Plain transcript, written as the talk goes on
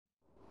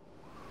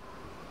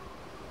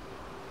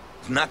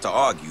not to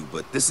argue,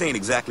 but this ain't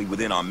exactly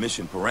within our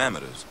mission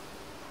parameters.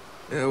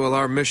 Yeah, well,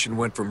 our mission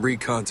went from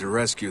recon to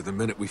rescue the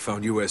minute we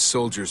found U.S.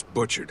 soldiers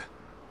butchered.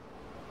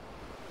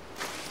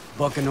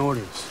 Bucking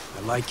orders.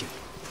 I like it.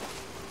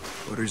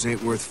 Orders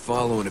ain't worth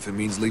following if it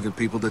means leaving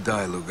people to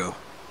die, Lugo.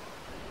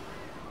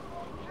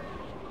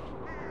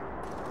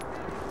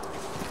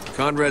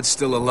 Conrad's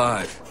still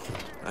alive.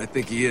 I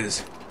think he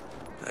is.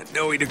 I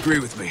know he'd agree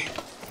with me.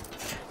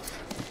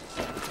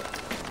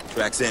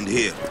 Tracks end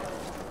here.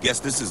 Guess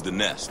this is the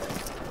nest.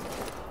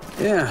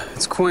 Yeah,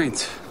 it's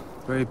quaint.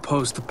 Very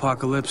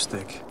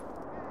post-apocalyptic.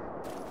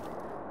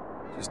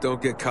 Just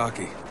don't get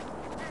cocky.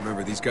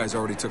 Remember, these guys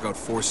already took out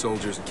 4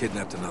 soldiers and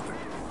kidnapped another.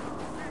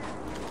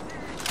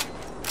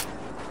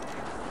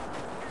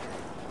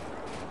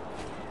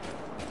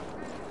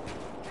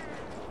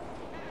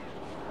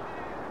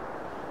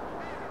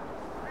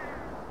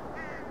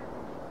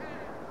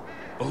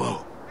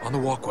 Below, on the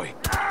walkway.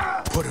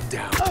 Put him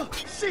down. Oh,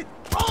 shit!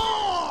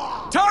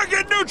 Oh!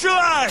 Target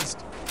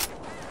neutralized!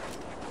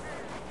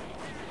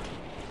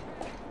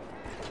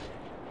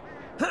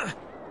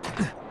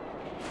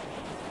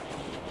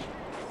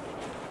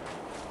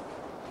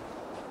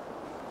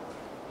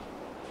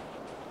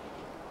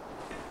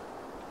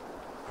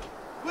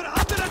 We're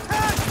under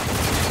attack!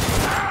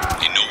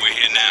 They know we're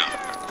here now.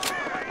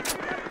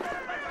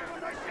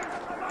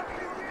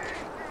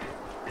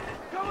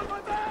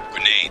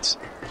 Grenades.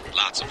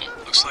 Lots of them.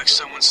 Looks like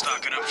someone's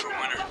stocking up for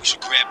winter. We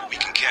should grab what we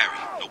can carry.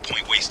 No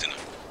point wasting them.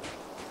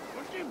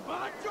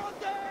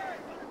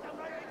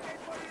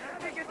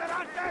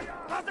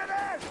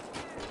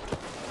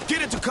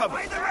 Get into cover!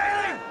 By the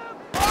railing!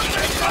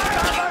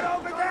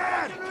 Over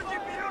there!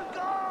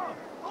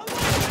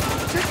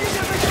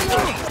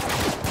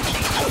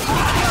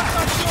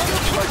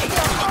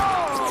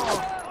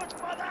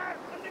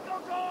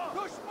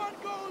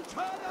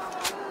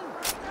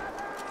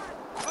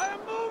 I am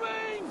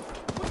moving!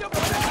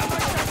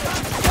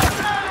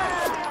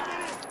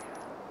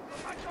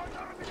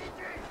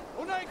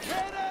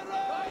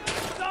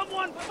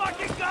 Someone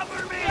fucking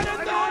cover me!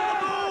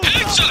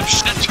 Heads up!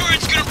 That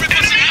turret's gonna rip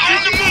us out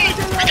on the move!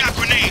 We got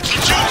grenades,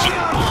 let's use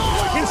them!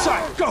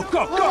 Inside! Go,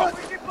 go, go!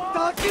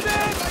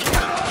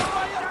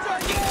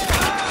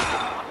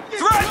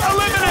 Threat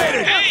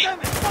eliminated! Hey! You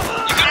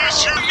gonna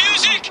hear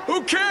music? Who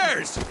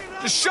cares?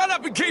 Just shut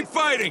up and keep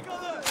fighting!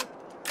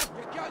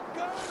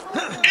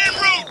 En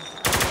route!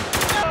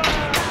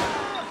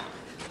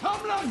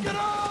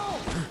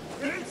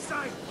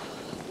 Inside!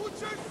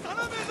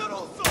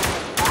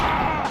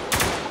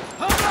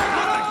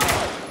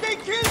 They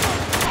killed him!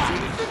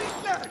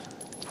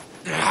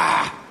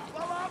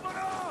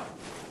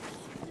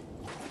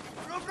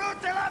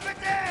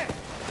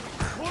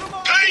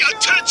 Pay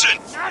attention!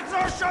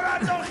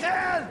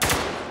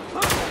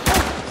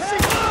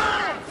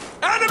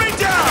 Enemy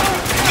down!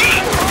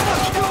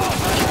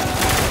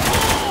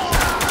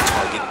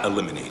 Target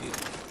eliminated.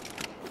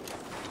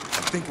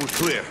 I think we're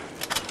clear.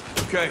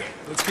 Okay,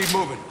 let's keep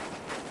moving.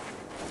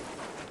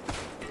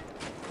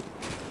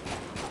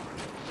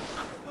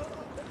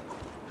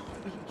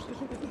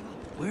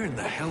 Where in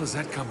the hell is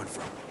that coming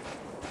from?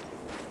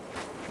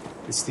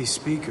 It's these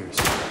speakers.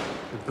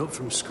 They're built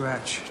from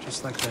scratch,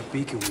 just like that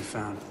beacon we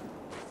found.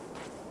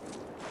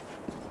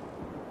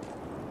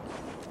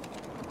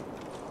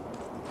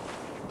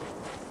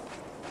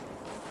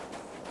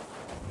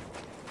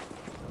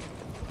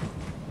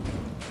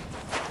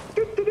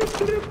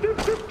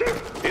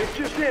 It's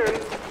just in.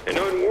 An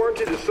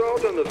unwarranted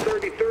assault on the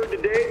 33rd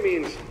today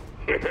means,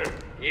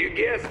 you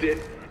guessed it,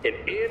 an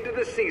end to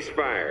the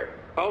ceasefire.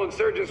 All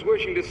insurgents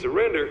wishing to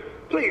surrender,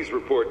 please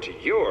report to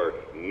your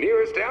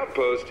nearest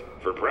outpost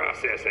for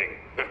processing.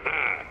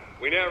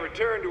 We now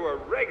return to our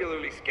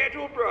regularly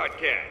scheduled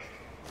broadcast.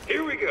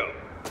 Here we go.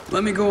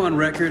 Let me go on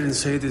record and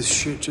say this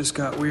shit just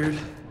got weird.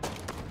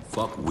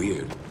 Fuck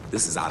weird.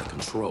 This is out of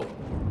control.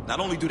 Not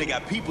only do they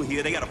got people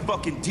here, they got a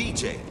fucking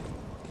DJ.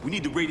 We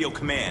need the radio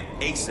command,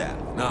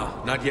 ASAP.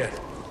 No, not yet.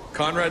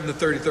 Conrad and the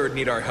 33rd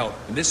need our help,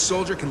 and this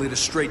soldier can lead us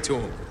straight to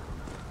him.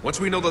 Once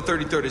we know the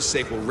 33rd is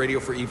safe, we'll radio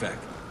for evac.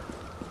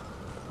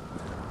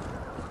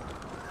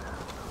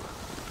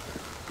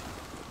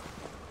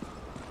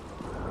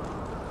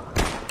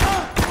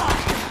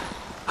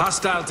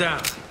 Hostile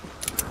down.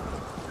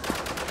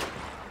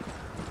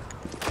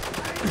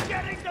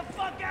 Getting the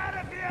fuck out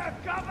of here!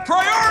 Cover!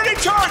 Priority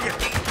target!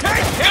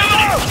 Take him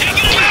out!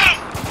 Taking him out!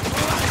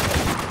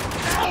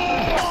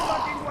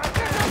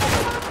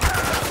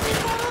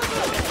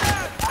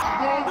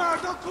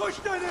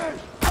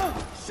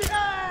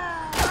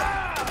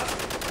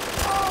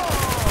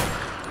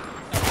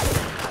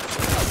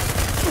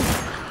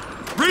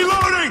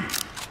 Reloading!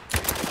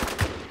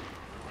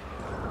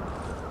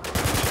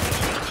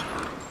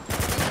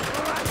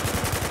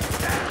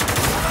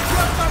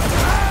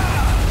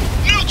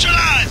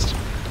 Neutralized!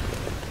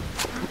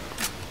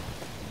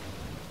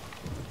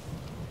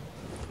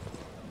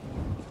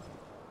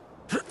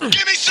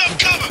 Give me some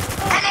cover!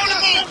 I'm on the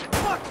move!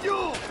 Fuck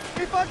you!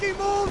 If fucking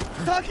move!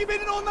 Takip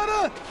edin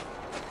onları!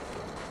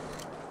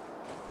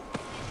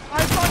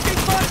 I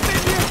fucking bastım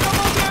diye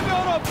tamam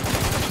demiyorum!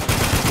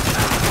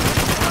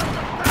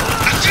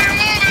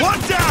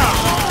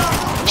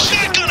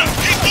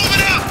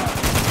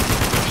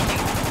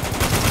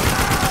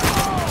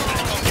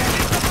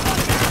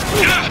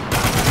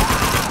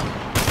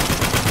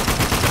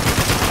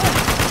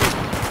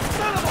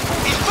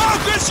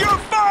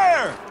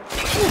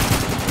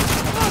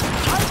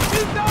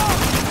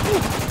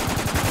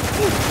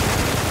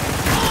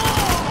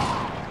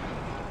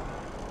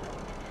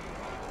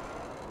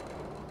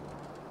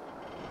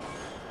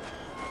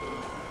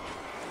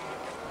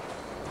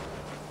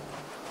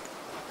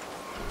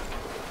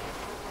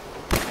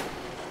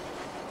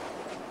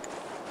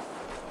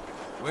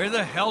 Where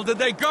the hell did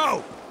they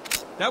go?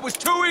 That was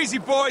too easy,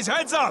 boys.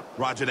 Heads up!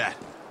 Roger that.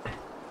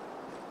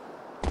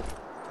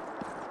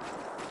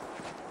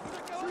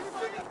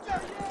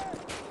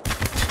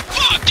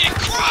 Fucking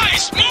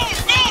Christ!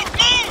 Move, move,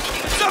 move!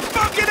 It's a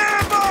fucking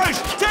ambush!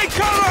 Take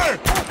cover!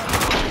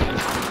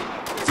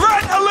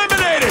 Threat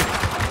eliminated!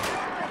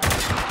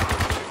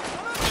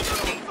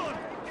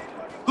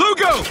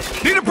 Lugo!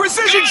 Need a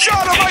precision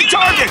shot on my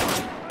target!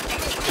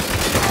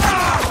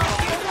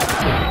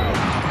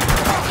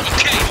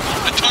 Okay,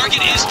 the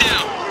target is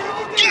down.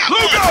 Yeah,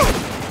 Lugo!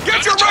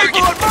 Get your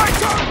rifle on my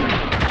target!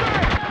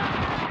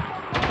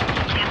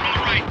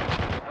 Right.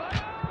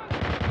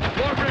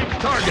 Long-range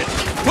target!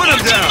 Put him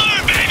down!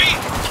 Alert, baby!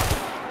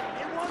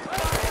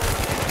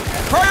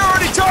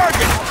 Priority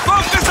target!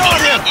 Focus on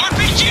him!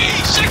 RPG,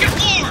 second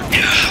floor!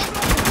 Yeah!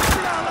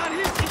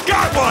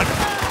 Got one!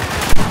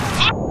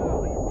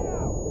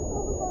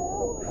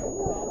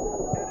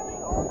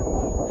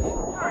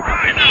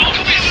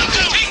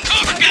 Take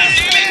cover,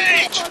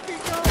 goddammit!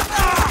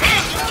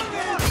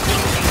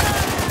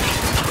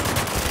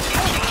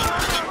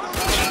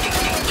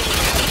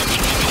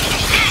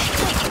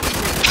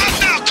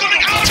 Hostile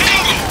coming out!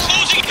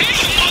 Closing in,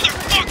 you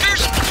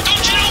motherfuckers!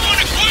 Don't you know when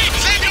to quit?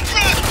 Save your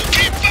breath!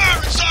 Keep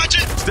firing,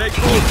 Sergeant! Stay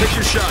cool, pick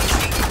your shots.